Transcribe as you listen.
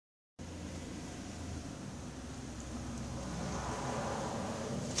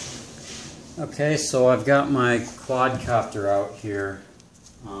Okay, so I've got my quadcopter out here.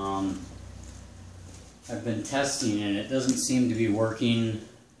 I've been testing it. It doesn't seem to be working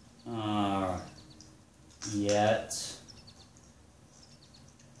yet.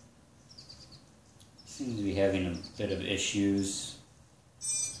 Seems to be having a bit of issues.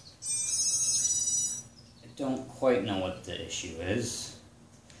 I don't quite know what the issue is,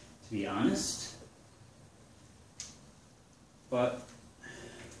 to be honest. But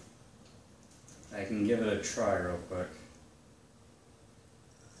I can give it a try real quick.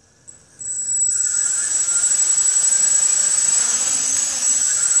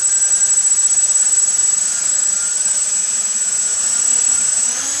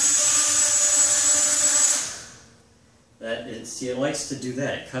 See, it likes to do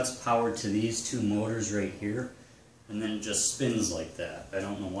that. It cuts power to these two motors right here, and then it just spins like that. I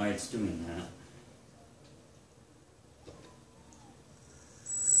don't know why it's doing that.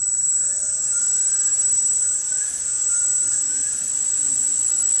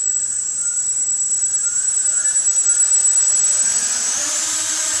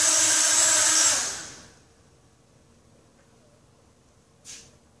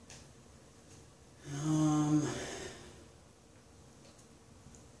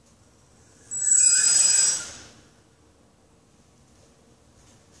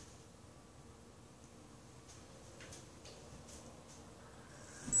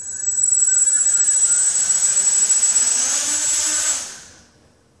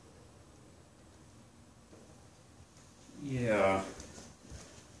 Yeah.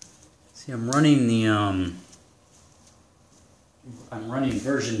 See, I'm running the I'm running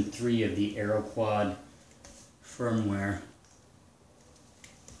version 3 of the AeroQuad firmware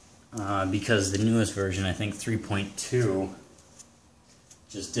because the newest version, I think 3.2,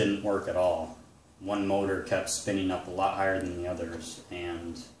 just didn't work at all. One motor kept spinning up a lot higher than the others,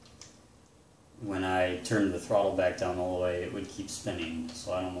 and when I turned the throttle back down all the way, it would keep spinning,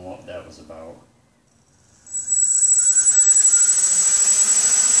 so I don't know what that was about.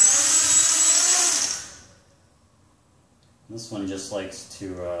 This one just likes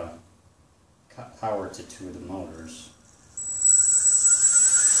to cut power to two of the motors.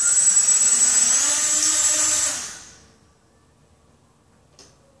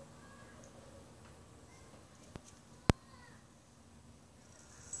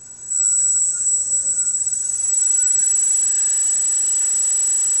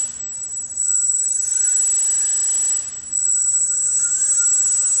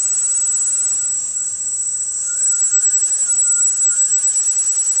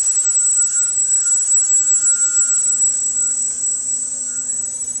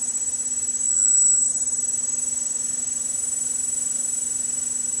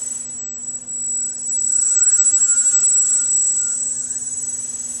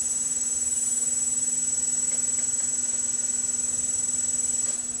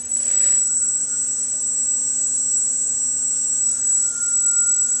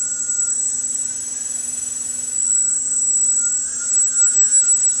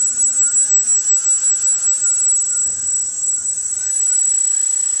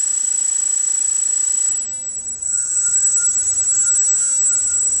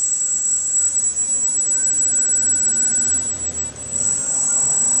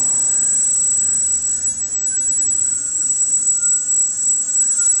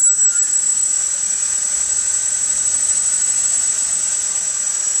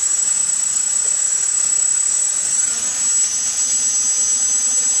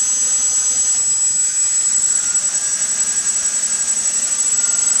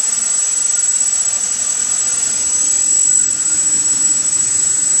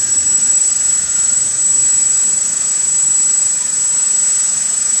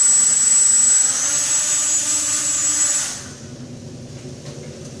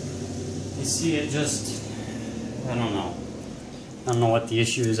 You see, it just, I don't know. I don't know what the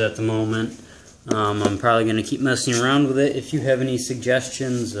issue is at the moment. I'm probably going to keep messing around with it. If you have any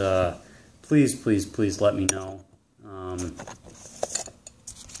suggestions, please let me know.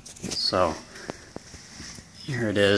 So, here it is.